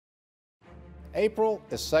April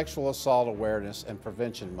is Sexual Assault Awareness and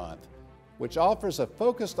Prevention Month, which offers a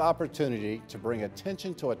focused opportunity to bring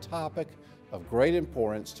attention to a topic of great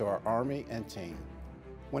importance to our Army and team.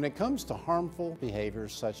 When it comes to harmful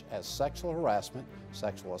behaviors such as sexual harassment,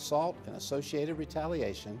 sexual assault, and associated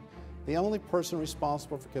retaliation, the only person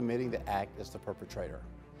responsible for committing the act is the perpetrator.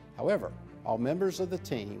 However, all members of the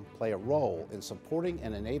team play a role in supporting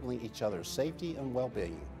and enabling each other's safety and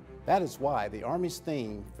well-being. That is why the Army's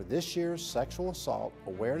theme for this year's Sexual Assault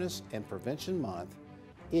Awareness and Prevention Month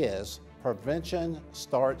is Prevention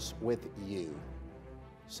Starts with You.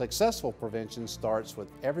 Successful prevention starts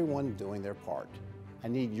with everyone doing their part. I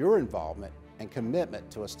need your involvement and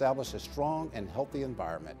commitment to establish a strong and healthy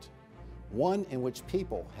environment, one in which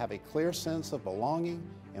people have a clear sense of belonging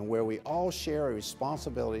and where we all share a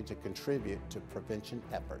responsibility to contribute to prevention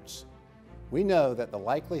efforts. We know that the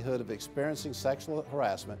likelihood of experiencing sexual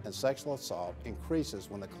harassment and sexual assault increases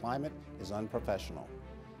when the climate is unprofessional.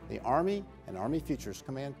 The Army and Army Futures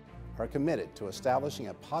Command are committed to establishing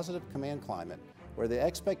a positive command climate where the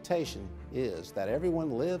expectation is that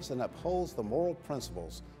everyone lives and upholds the moral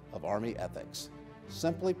principles of Army ethics.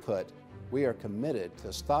 Simply put, we are committed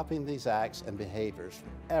to stopping these acts and behaviors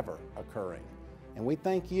from ever occurring. And we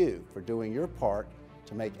thank you for doing your part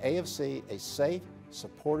to make AFC a safe,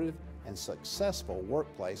 supportive, and successful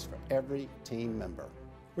workplace for every team member.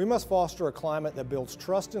 We must foster a climate that builds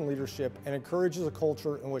trust in leadership and encourages a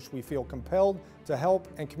culture in which we feel compelled to help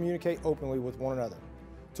and communicate openly with one another.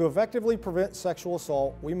 To effectively prevent sexual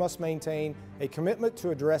assault, we must maintain a commitment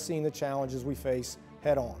to addressing the challenges we face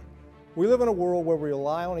head on. We live in a world where we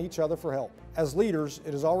rely on each other for help. As leaders,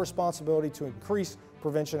 it is our responsibility to increase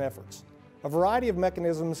prevention efforts. A variety of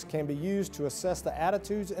mechanisms can be used to assess the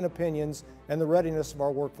attitudes and opinions and the readiness of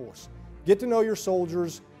our workforce. Get to know your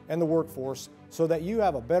soldiers and the workforce so that you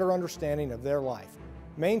have a better understanding of their life.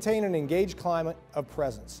 Maintain an engaged climate of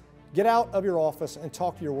presence. Get out of your office and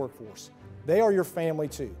talk to your workforce. They are your family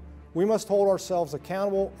too. We must hold ourselves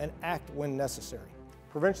accountable and act when necessary.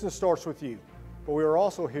 Prevention starts with you, but we are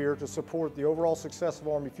also here to support the overall success of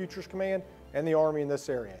Army Futures Command and the Army in this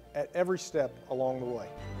area at every step along the way.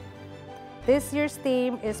 This year's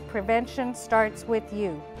theme is Prevention Starts with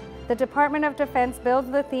You. The Department of Defense builds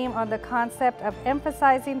the theme on the concept of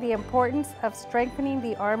emphasizing the importance of strengthening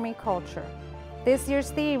the Army culture. This year's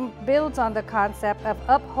theme builds on the concept of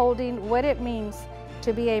upholding what it means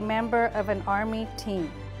to be a member of an Army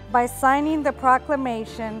team. By signing the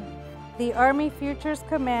proclamation, the Army Futures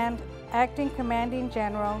Command, Acting Commanding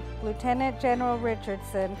General, Lieutenant General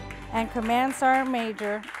Richardson, and Command Sergeant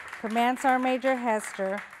Major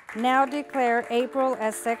Hester now declare April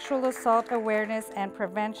as Sexual Assault Awareness and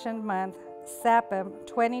Prevention Month, SAPM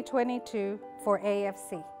 2022 for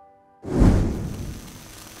AFC.